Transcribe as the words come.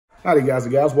Howdy guys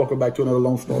and gals, welcome back to another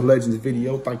Lone Star Legends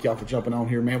video. Thank y'all for jumping on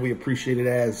here, man. We appreciate it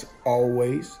as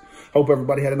always. Hope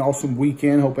everybody had an awesome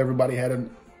weekend. Hope everybody had an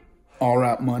all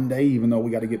right Monday, even though we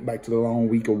got to get back to the long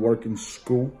week of work and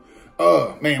school.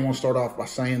 Man, I want to start off by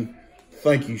saying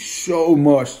thank you so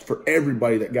much for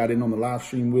everybody that got in on the live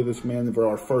stream with us, man. For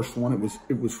our first one, it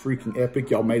was freaking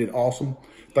epic. Y'all made it awesome.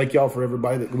 Thank y'all for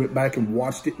everybody that went back and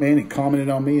watched it, man, and commented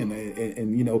on me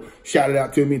and you know, shouted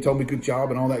out to me and told me good job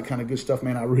and all that kind of good stuff,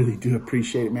 man. I really do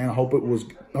appreciate it, man. I hope it was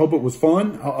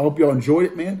fun. I hope y'all enjoyed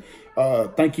it, man.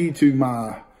 Thank you to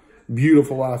my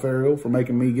beautiful wife Ariel for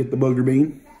making me get the booger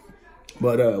bean,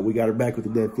 but we got her back with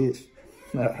the dead fish.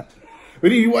 But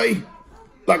anyway,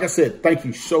 like I said, thank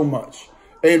you so much.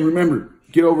 And remember,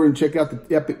 get over and check out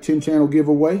the Epic 10 channel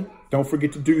giveaway. Don't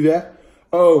forget to do that.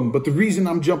 But the reason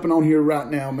I'm jumping on here right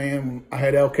now, man, I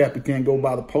had El Capitan go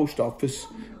by the post office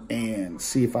and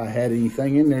see if I had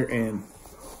anything in there, and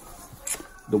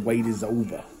the wait is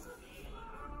over.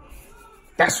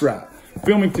 That's right.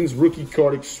 Philmingtons rookie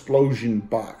card explosion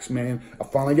box, man. I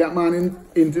finally got mine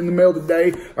in the mail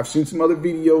today. I've seen some other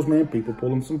videos, man. People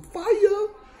pulling some fire.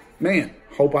 Man,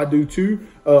 hope I do too.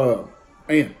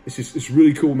 Man, it's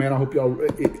really cool, man. I hope y'all,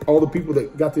 all the people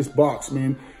that got this box,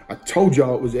 man, I told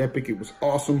y'all it was epic. It was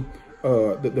awesome.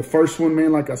 The first one,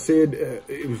 man, like I said,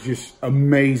 it was just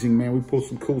amazing, man. We pulled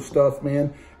some cool stuff,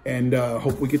 man. And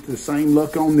hope we get the same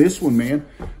luck on this one, man.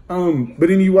 But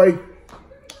anyway,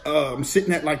 I'm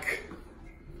sitting at like,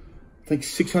 I think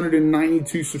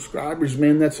 692 subscribers,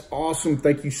 man. That's awesome.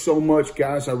 Thank you so much,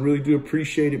 guys. I really do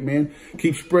appreciate it, man.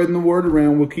 Keep spreading the word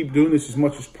around. We'll keep doing this as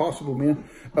much as possible, man.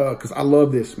 Because I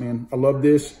love this, man. I love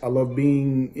this. I love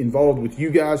being involved with you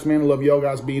guys, man. I love y'all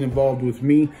guys being involved with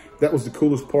me. That was the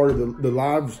coolest part of the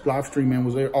live stream, man,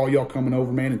 was there. All y'all coming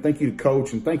over, man. And thank you to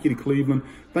Coach, and thank you to Cleveland.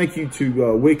 Thank you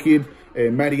to Wicked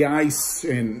and Matty Ice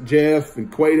and Jeff and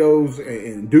Quados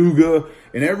and Duga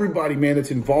and everybody, man,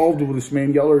 that's involved with us,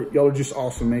 man. Y'all are just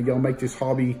awesome, man. Y'all make this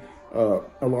hobby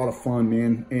a lot of fun,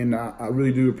 man. And I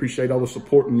really do appreciate all the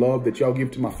support and love that y'all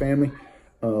give to my family.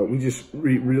 We just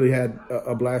really had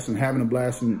a blast and having a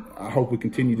blast, and I hope we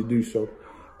continue to do so.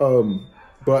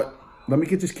 But let me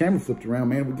get this camera flipped around,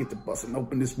 man. We get to busting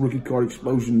open this rookie card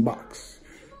explosion box.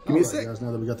 Give me a sec. Guys,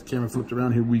 now that we got the camera flipped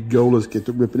around, here we go. Let's get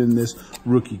to ripping in this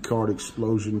rookie card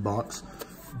explosion box.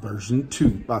 Version 2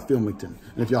 by Philmington.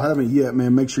 And if y'all haven't yet,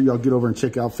 man, make sure y'all get over and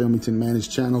check out Philmington, man. His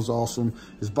channel's awesome.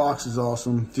 His box is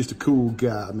awesome. Just a cool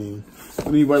guy, man. But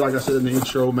anyway, like I said in the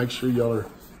intro, make sure y'all are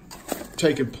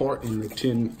taking part in the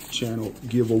 10 channel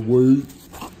giveaway.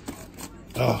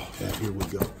 Oh, yeah, here we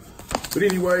go. But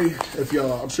anyway, if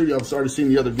y'all, I'm sure y'all have started seeing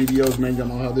the other videos, man. Y'all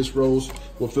know how this rolls.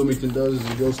 What Philmington does is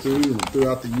he goes through and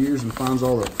throughout the years and finds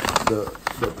all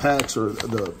the packs or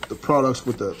the products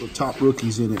with the top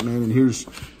rookies in it, man. And here's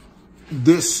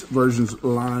this version's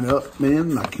lineup,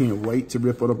 man. I can't wait to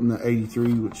rip it up in the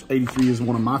 83, which 83 is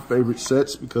one of my favorite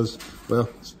sets because, well,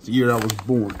 it's the year I was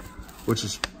born, which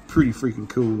is pretty freaking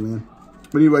cool, man.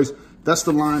 But anyways, that's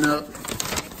the lineup.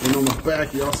 And on the back,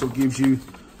 he also gives you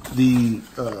the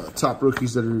top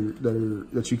rookies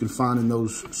that you can find in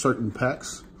those certain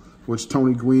packs, which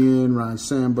Tony Gwynn, Ryan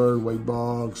Sandberg, Wade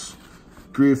Boggs,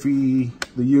 Griffey,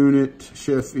 The Unit,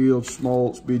 Sheffield,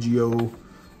 Schmaltz, Biggio,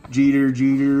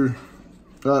 Jeter,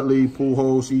 Utley,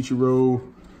 Pujols, Ichiro,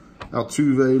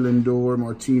 Altuve, Lindor,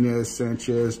 Martinez,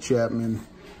 Sanchez, Chapman,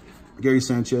 Gary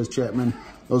Sanchez, Chapman.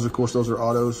 Those, of course, those are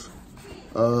autos.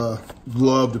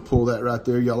 Love to pull that right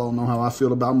there. Y'all all know how I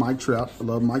feel about Mike Trout. I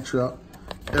love Mike Trout.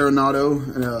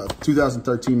 Arenado,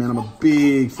 2013, man. I'm a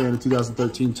big fan of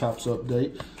 2013 Topps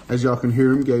update. As y'all can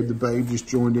hear him, Gabe the Babe just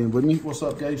joined in with me. What's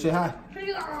up, Gabe? Say hi.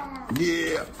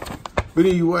 Yeah. But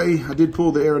anyway, I did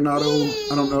pull the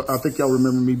Arenado. I don't know. I think y'all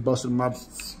remember me busting my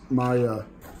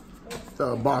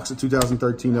box of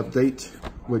 2013 update,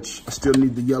 which I still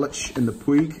need the Yelich and the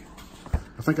Puig.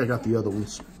 I think I got the other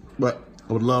ones, but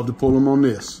I would love to pull them on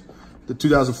this. The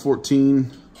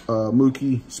 2014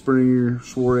 Mookie, Springer,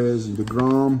 Suarez, and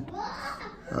DeGrom.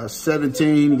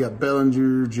 17, you got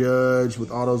Bellinger, Judge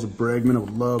with autos of Bregman. I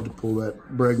would love to pull that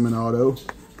Bregman auto.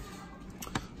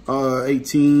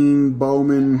 18,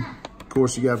 Bowman. Of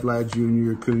course, you got Vlad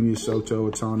Jr., Acuna, Soto,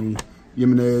 Ohtani,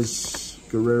 Jimenez,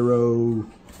 Guerrero.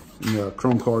 And,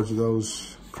 chrome cards of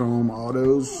those, chrome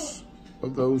autos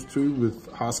of those two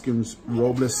with Hoskins,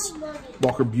 Robles,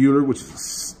 Walker Buehler, which is a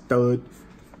stud.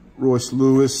 Royce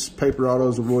Lewis, paper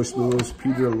autos of Royce Lewis,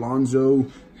 Peter Alonso.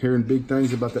 Hearing big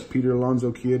things about that Peter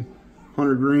Alonso kid.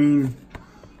 Hunter Green,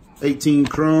 18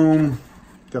 chrome.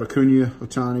 Got Acuna,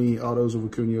 Ohtani, autos of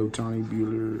Acuna, Ohtani,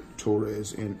 Buehler,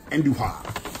 Torres, and Andujar.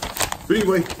 But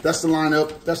anyway, that's the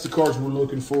lineup. That's the cards we're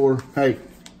looking for. Hey,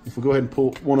 If we go ahead and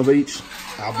pull one of each,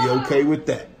 I'll be okay with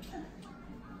that.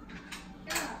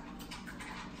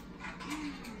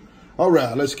 All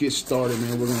right, let's get started,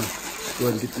 man. We're gonna go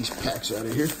ahead and get these packs out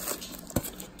of here.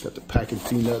 Got the packing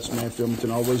peanuts, man.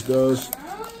 Philmington always does.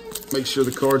 Make sure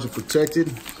the cards are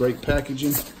protected. Great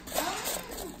packaging.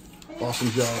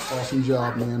 Awesome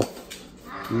job, man.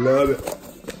 Love it.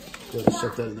 Go ahead and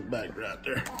set that in the back right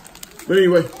there. But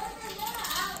anyway,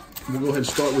 we'll go ahead and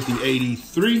start with the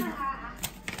 83.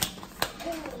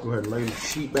 Go ahead and lay the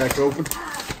sheet back open.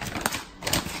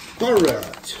 All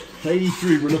right,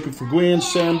 83. We're looking for Gwen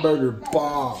Sandberger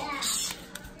box.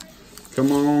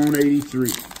 Come on, 83.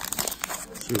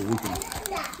 Let's see what we can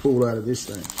pull out of this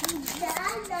thing.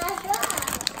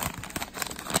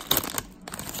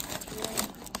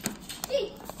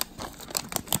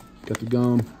 Got the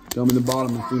gum in the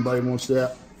bottom if anybody wants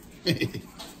that.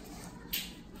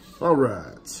 All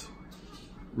right.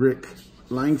 Rick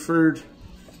Langford,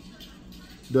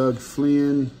 Doug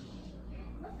Flynn,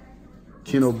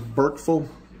 Kendall Burkeful,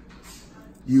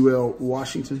 UL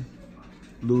Washington,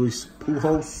 Luis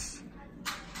Pujols,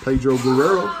 Pedro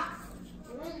Guerrero,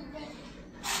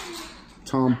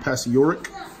 Tom Pasioric,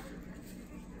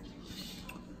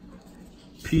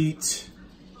 Pete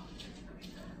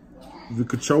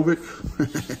Vukovic.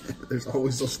 There's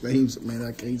always those names, man,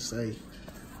 I can't say.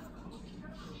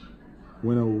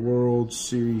 Win a World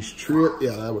Series trip.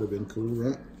 Yeah, that would have been cool,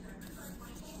 right?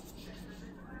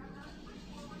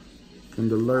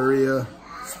 Candelaria.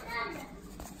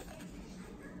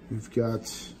 We've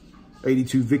got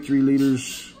 82 victory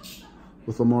leaders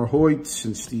with Lamar Hoyt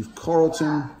and Steve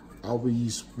Carlton,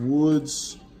 Albies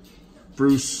Woods,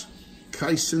 Bruce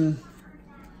Kyson,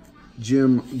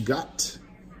 Jim Gott.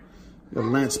 Got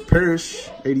Lance Parrish,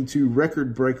 82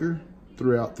 record breaker,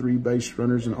 threw out 3 base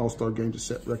runners in All-Star game to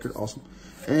set record. Awesome.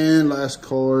 And last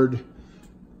card,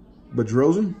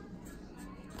 Bedrosian.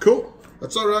 Cool.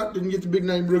 That's all right. Didn't get the big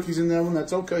name rookies in that one.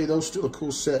 That's okay, though. Still a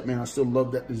cool set, man. I still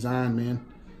love that design, man.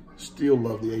 Still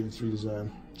love the 83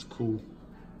 design. It's cool.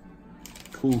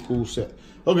 Cool set.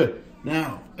 Okay,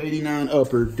 now 89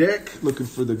 upper deck. Looking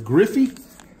for the Griffey,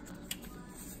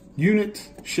 Unit,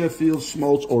 Sheffield,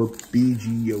 Smoltz, or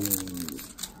BGO.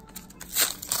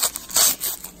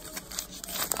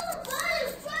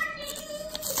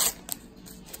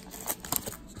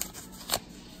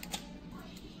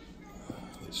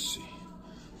 Let's see.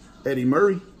 Eddie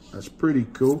Murray, that's pretty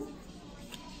cool.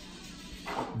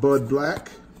 Bud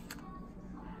Black,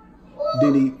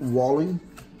 Denny Walling,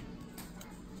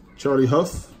 Charlie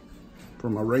Huff, for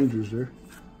my Rangers there.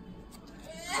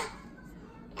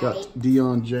 Got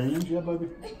Dion James. Yeah, baby.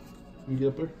 You get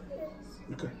up there?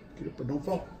 Okay, get up there. Don't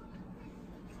fall.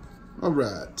 All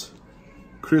right.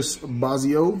 Chris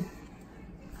Bosio.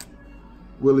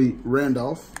 Willie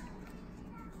Randolph.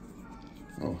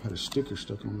 Oh, had a sticker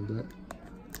stuck on the back.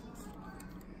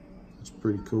 That's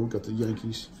pretty cool. Got the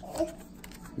Yankees. You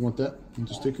want that? Want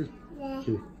the sticker? Yeah.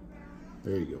 Here.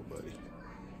 There you go, buddy.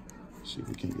 See if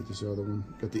we can't get this other one.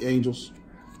 Got the Angels.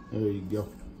 There you go.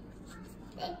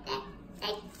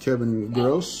 Kevin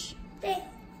Gross.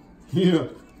 Yeah.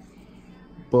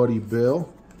 Buddy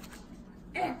Bell.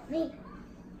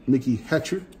 Mickey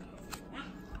Hatcher.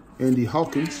 Andy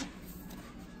Hawkins.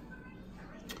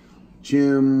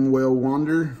 Jim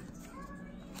Wellwander.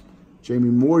 Jamie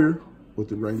Moyer with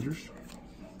the Rangers.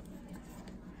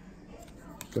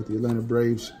 Got the Atlanta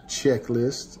Braves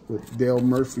checklist with Dale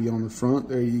Murphy on the front.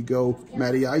 There you go.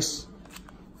 Matty Ice.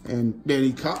 And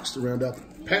Danny Cox to round out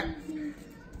the pack.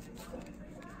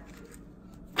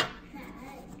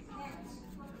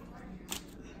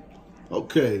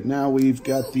 Okay, now we've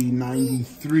got the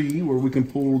 93 where we can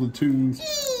pull the 2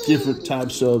 different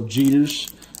types of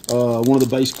Jeters. One of the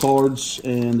base cards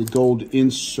and the gold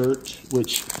insert,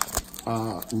 which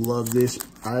love this.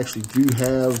 I actually do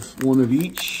have one of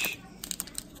each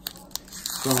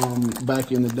from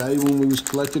back in the day when we was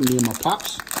collecting, me and my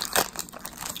pops.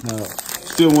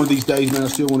 Still one of these days, man, I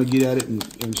still want to get at it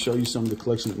and show you some of the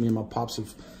collection that me and my pops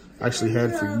have actually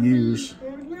had for years.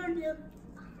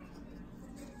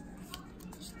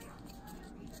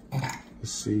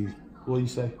 Let's see. What do you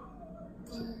say?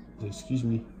 Excuse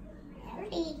me.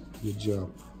 Good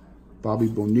job. Bobby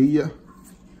Bonilla.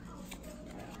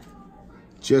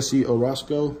 Jesse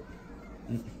Orozco.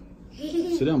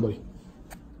 Sit down, buddy.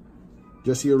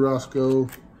 Jesse Orozco.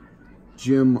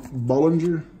 Jim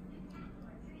Bollinger.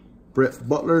 Brett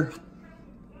Butler.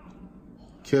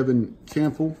 Kevin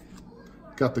Campbell.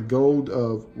 Got the gold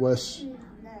of Wes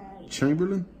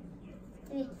Chamberlain.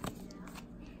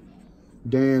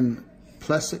 Dan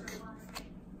Plessick,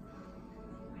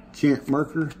 Kent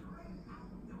Merker,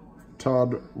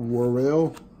 Todd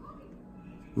Worrell,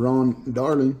 Ron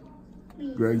Darling,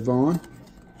 Greg Vaughn,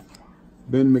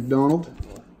 Ben McDonald,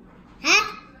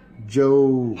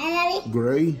 Joe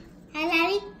Gray,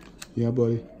 yeah,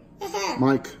 buddy,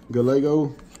 Mike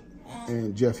Gallego,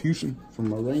 and Jeff Houston from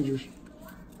my Rangers.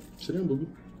 Sit down, boo-boo.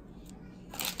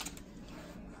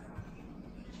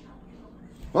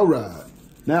 All right,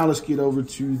 now let's get over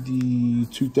to the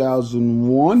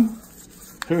 2001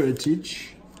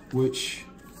 Heritage, which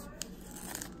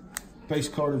base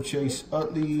card of Chase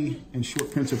Utley and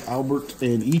short prints of Albert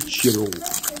and Ichiro.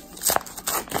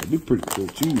 That'd be pretty cool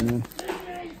too, man.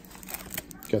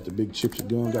 Got the big chips of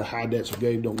gun. Got to hide that so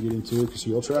Gabe don't get into it because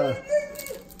he'll try.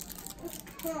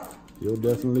 He'll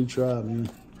definitely try, man.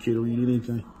 Kid will eat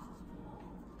anything.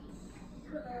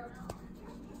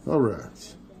 All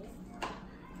right.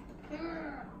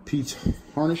 Pete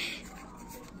Harnish.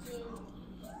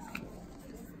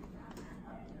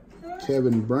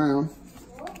 Kevin Brown.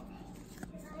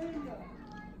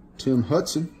 Tim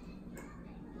Hudson.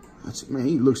 That's, man,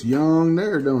 he looks young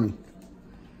there, don't he?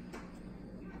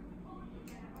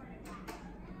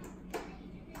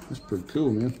 That's pretty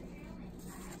cool, man.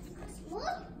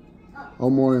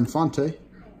 Omar Infante.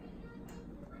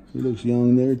 He looks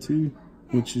young there too,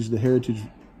 which is the Heritage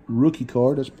rookie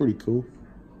card. That's pretty cool.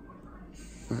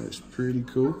 That's pretty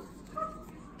cool.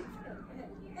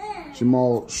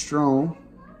 Jamal Strong,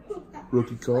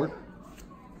 rookie card.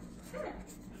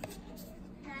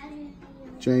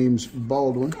 James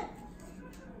Baldwin.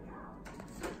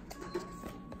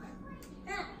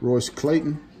 Royce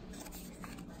Clayton.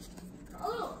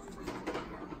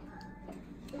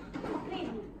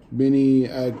 Benny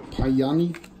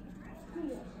Agpayani.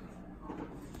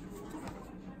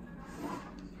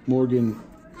 Morgan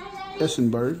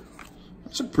Essenberg.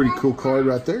 That's a pretty cool card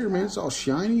right there, man. It's all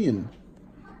shiny, and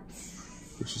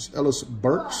which is Ellis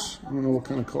Burks. I don't know what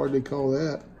kind of card they call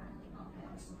that.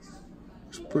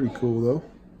 It's pretty cool though.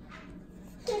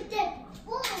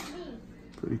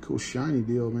 Pretty cool shiny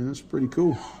deal, man. That's pretty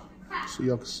cool. See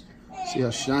y'all see how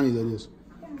shiny that is.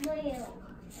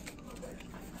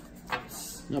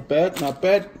 Not bad, not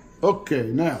bad. Okay,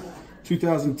 now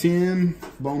 2010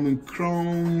 Bowman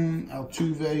Chrome,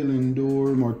 Altuve,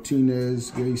 Lindor,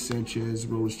 Martinez, Gay Sanchez,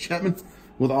 Rose Chapman,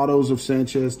 with autos of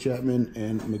Sanchez, Chapman,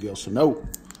 and Miguel Sano.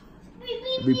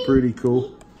 It'd be pretty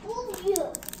cool.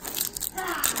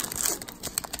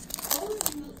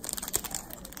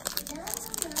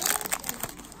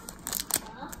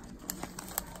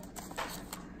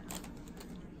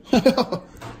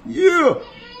 Yeah!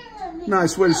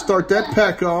 Nice way to start that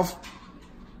pack off.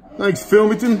 Thanks,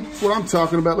 Philmington. That's what I'm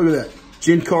talking about. Look at that.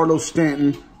 Giancarlo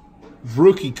Stanton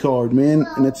rookie card, man.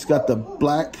 And it's got the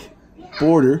black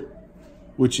border,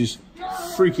 which is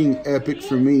freaking epic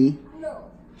for me.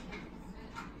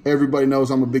 Everybody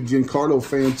knows I'm a big Giancarlo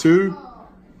fan, too.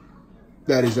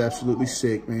 That is absolutely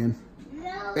sick, man.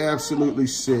 Absolutely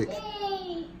sick.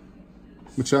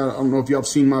 Which I don't know if y'all have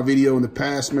seen my video in the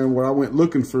past, man, where I went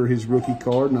looking for his rookie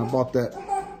card and I bought that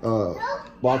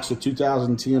box of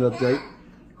 2010 update.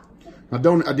 I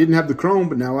didn't have the chrome,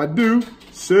 but now I do.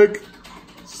 Sick,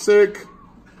 sick.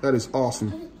 That is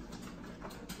awesome.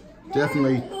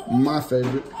 Definitely my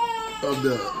favorite of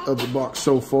the box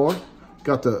so far.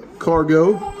 Got the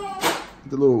cargo,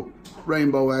 the little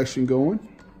rainbow action going.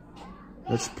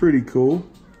 That's pretty cool.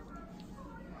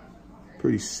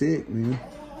 Pretty sick, man.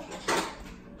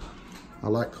 I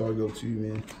like cargo too,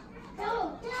 man.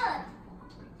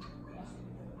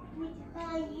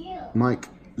 Mike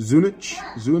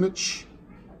Zunich.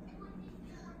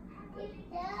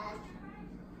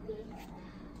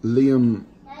 Liam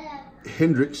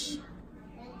Hendricks.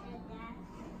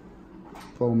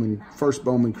 First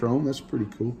Bowman Chrome. That's pretty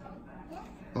cool.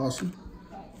 Awesome.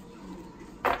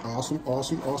 Awesome,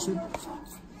 awesome, awesome.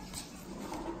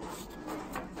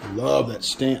 Love that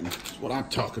Stanton. That's what I'm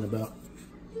talking about.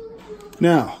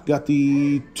 Now, got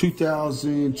the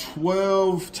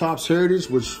 2012 Topps Heritage,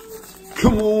 which,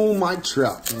 come on, Mike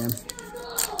Trout, man.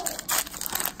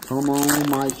 Come on,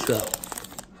 Mike Trout.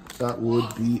 That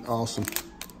would be awesome.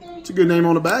 It's a good name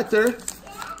on the back there.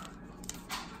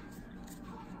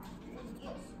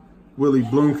 Willie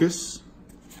Bloomquist,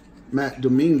 Matt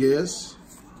Dominguez,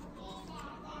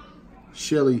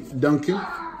 Shelly Duncan,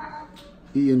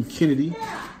 Ian Kennedy,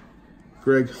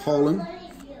 Greg Holland,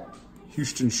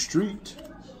 Houston Street.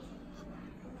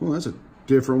 Well, that's a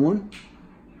different one.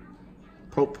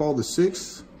 Pope Paul VI.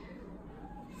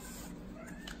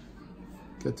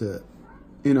 Got the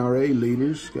NRA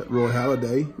leaders. Got Roy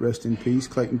Halladay, rest in peace.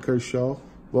 Clayton Kershaw,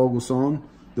 Vogelsong,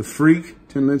 The Freak,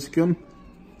 Tim Lincecum,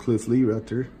 Cliff Lee right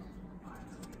there.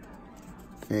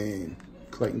 And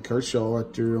Clayton Kershaw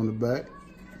right there on the back.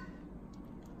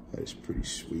 That is pretty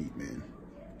sweet, man.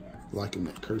 Liking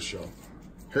that Kershaw.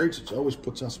 Heritage always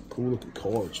puts out some cool looking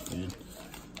cards, man.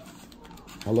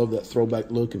 I love that throwback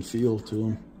look and feel to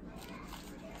them.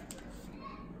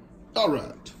 All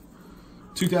right.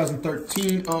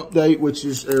 2013 update, which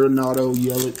is Arenado,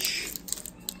 Yelich.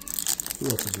 Who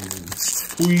else is in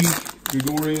there? Puig,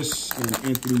 Gregorius, and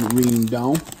Anthony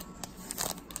Rendon.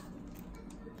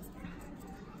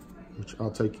 Which I'll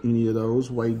take any of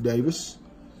those. Wade Davis,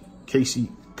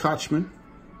 Casey Kochman,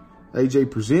 AJ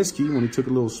Przinsky when he took a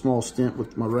little small stint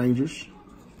with my Rangers.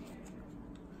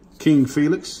 King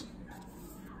Felix.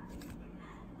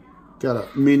 Got a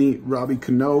mini Robbie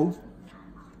Cano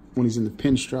when he's in the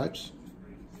pinstripes.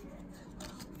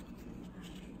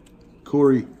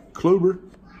 Corey Kluber.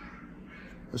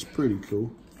 That's pretty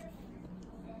cool.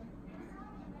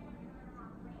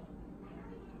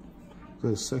 Is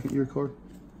that a second year card?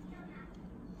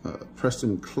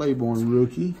 Preston Claiborne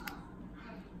rookie.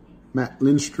 Matt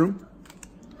Lindstrom.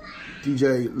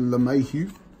 DJ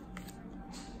LeMahieu.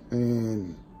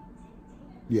 And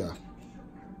yeah,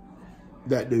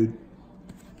 that dude.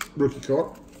 Rookie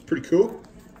card. Pretty cool.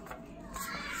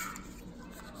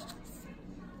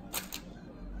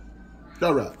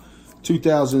 All right.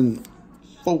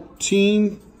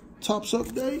 2014 Topps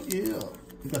update. Yeah.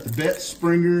 We got the Betts,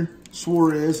 Springer,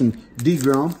 Suarez, and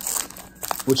DeGrom.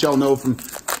 Which y'all know from,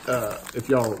 if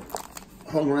y'all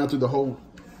hung around through the whole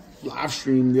live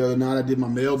stream the other night, I did my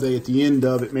mail day at the end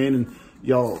of it, man. And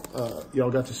y'all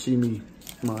got to see me,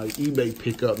 my eBay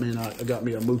pickup, man. I got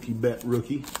me a Mookie Betts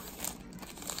rookie.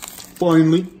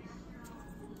 Finally.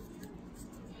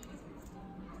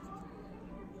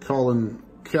 Colin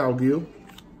Cowgill.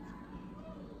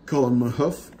 Colin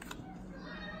Mahuff.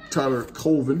 Tyler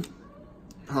Colvin.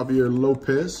 Javier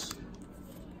Lopez.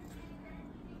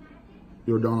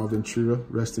 Yordano Ventura.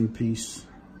 Rest in peace.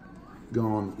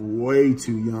 Gone way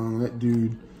too young. That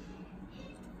dude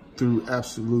threw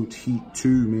absolute heat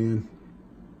too, man.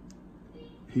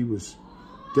 He was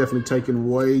definitely taken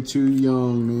way too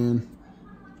young, man.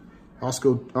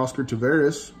 Oscar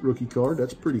Taveras rookie card.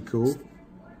 That's pretty cool.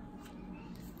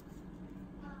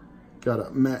 Got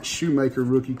a Matt Shoemaker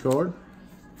rookie card.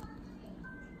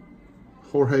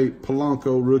 Jorge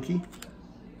Polanco rookie.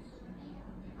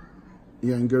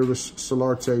 Yangervis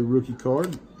Solarte rookie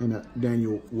card. And a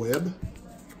Daniel Webb.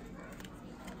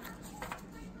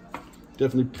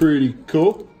 Definitely pretty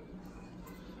cool.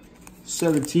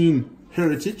 17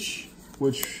 Heritage,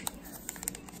 which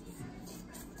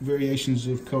variations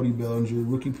of Cody Bellinger,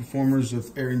 rookie performers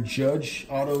of Aaron Judge,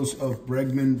 autos of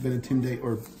Bregman, Benintendi,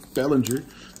 or Bellinger.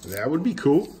 That would be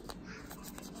cool.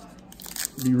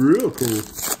 Be real cool.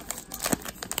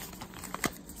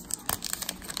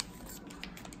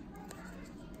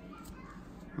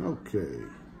 Okay.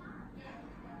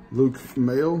 Luke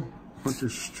Mail, Hunter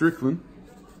Strickland,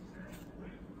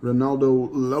 Ronaldo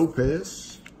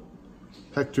Lopez,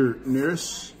 Hector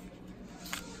Neris.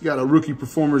 You got a rookie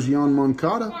performers, Jan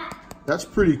Moncada. That's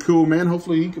pretty cool, man.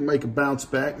 Hopefully he can make a bounce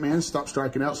back, man. Stop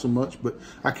striking out so much, but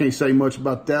I can't say much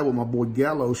about that when my boy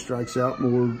Gallo strikes out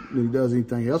more than he does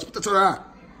anything else, but that's all right.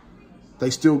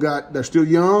 They're still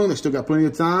young. They still got plenty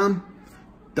of time.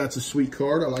 That's a sweet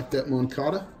card. I like that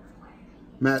Moncada.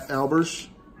 Matt Albers.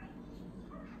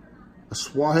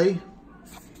 Aswahe.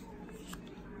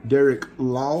 Derek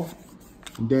Law.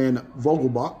 Dan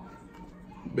Vogelbach.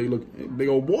 Big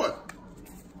old boy.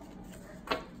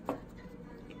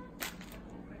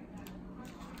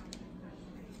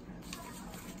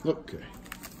 Okay.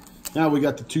 Now we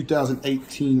got the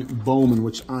 2018 Bowman,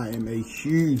 which I am a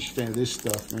huge fan of this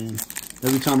stuff, man.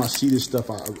 Every time I see this stuff,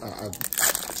 I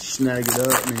snag it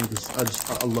up, man,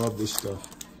 because I love this stuff.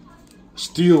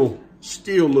 Still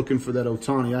looking for that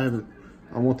Ohtani.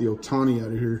 I want the Ohtani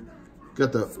out of here.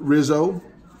 Got the Rizzo,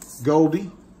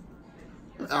 Goldie,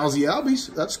 Ozzie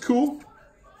Albies. That's cool.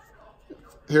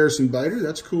 Harrison Bader.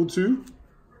 That's cool too.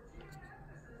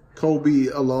 Colby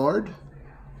Allard.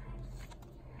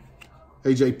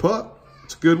 AJ Puck.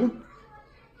 That's a good one.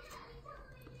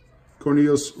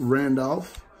 Cornelius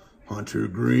Randolph. Hunter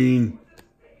Green.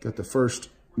 Got the first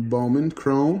Bowman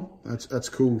Chrome. That's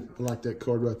cool. I like that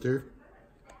card right there.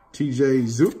 TJ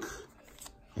Zook.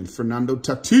 And Fernando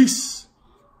Tatis.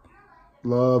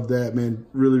 Love that, man.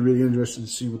 Really, really interested to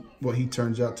see what he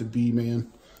turns out to be,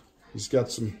 man. He's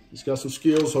got some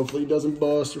skills. Hopefully he doesn't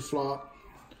bust or flop.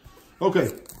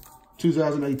 Okay.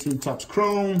 2018 Topps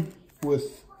Chrome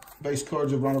with base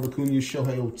cards of Ronald Acuna,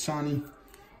 Shohei Ohtani.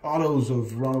 Autos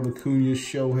of Ronald Acuna,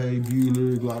 Shohei,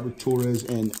 Buehler, Gleyber Torres,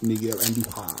 and Miguel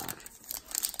Andujar.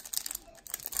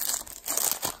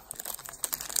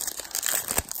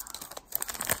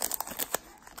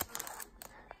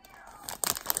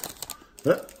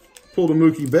 pulled a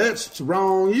Mookie Betts. It's the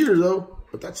wrong year, though,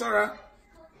 but that's all right.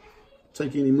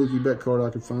 Take any Mookie Bet card I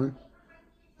can find.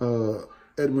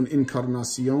 Edwin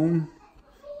Encarnacion.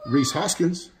 Rhys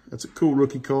Hoskins. That's a cool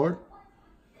rookie card.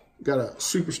 Got a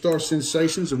Superstar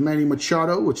Sensations of Manny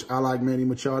Machado, which I like Manny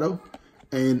Machado.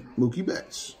 And Mookie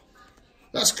Betts.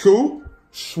 That's cool.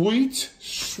 Sweet,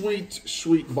 sweet,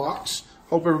 sweet box.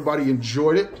 Hope everybody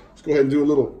enjoyed it. Let's go ahead and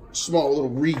do a small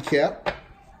little recap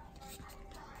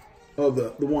of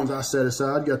the ones I set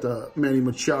aside. Got the Manny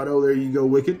Machado. There you go,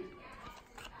 Wicked.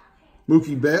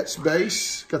 Mookie Betts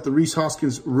base. Got the Rhys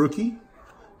Hoskins rookie.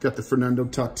 Got the Fernando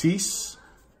Tatis.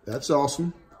 That's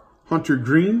awesome. Hunter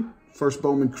Green. First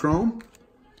Bowman Chrome.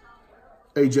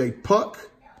 AJ Puck.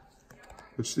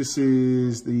 Which this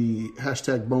is the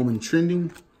hashtag Bowman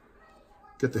trending.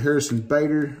 Got the Harrison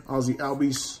Bader. Ozzie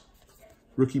Albies.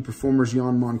 Rookie Performers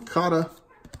Yon Moncada.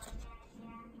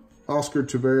 Oscar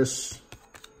Taveras.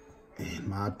 And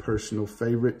my personal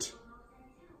favorite,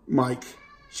 Mike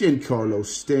Giancarlo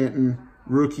Stanton,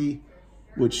 rookie,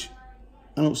 which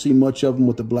I don't see much of him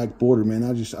with the black border, man.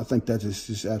 I think that is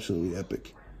just absolutely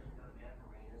epic.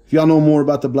 If y'all know more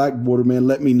about the black border, man,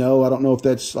 let me know. I don't know if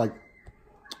that's like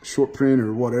short print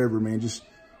or whatever, man. Just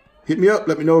hit me up.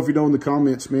 Let me know if you know in the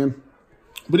comments, man.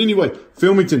 But anyway,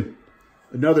 Philmington,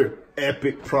 another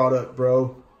epic product,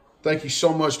 bro. Thank you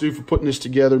so much, dude, for putting this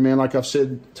together, man. Like I've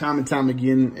said time and time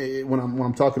again, when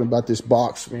I'm talking about this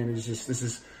box, man, this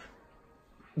is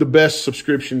the best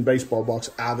subscription baseball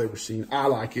box I've ever seen. I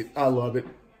like it. I love it.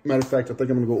 Matter of fact, I think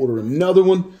I'm gonna go order another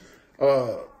one.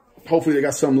 Hopefully they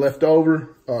got some left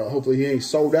over. Hopefully he ain't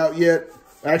sold out yet.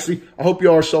 Actually, I hope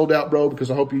you are sold out, bro, because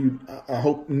I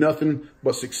hope nothing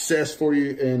but success for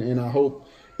you, and I hope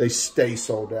they stay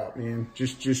sold out, man.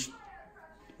 Just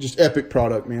epic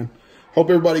product, man. Hope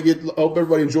everybody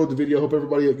enjoyed the video. Hope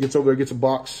everybody gets over there, gets a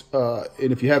box.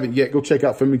 And if you haven't yet, go check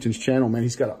out Philmington's channel, man.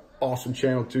 He's got an awesome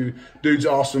channel too. Dude's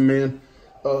awesome, man.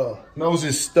 Knows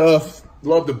his stuff.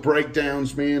 Love the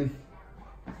breakdowns, man.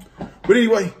 But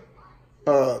anyway,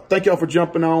 thank y'all for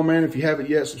jumping on, man. If you haven't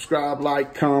yet, subscribe,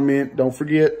 like, comment. Don't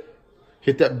forget,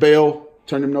 hit that bell,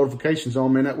 turn them notifications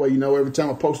on, man. That way you know every time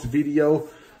I post a video.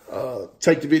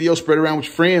 Take the video, spread it around with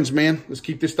your friends, man. Let's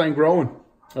keep this thing growing.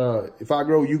 If I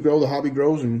grow, you grow, the hobby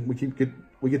grows, and we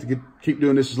get to keep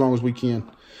doing this as long as we can.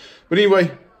 But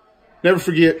anyway, never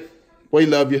forget, we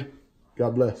love you.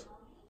 God bless.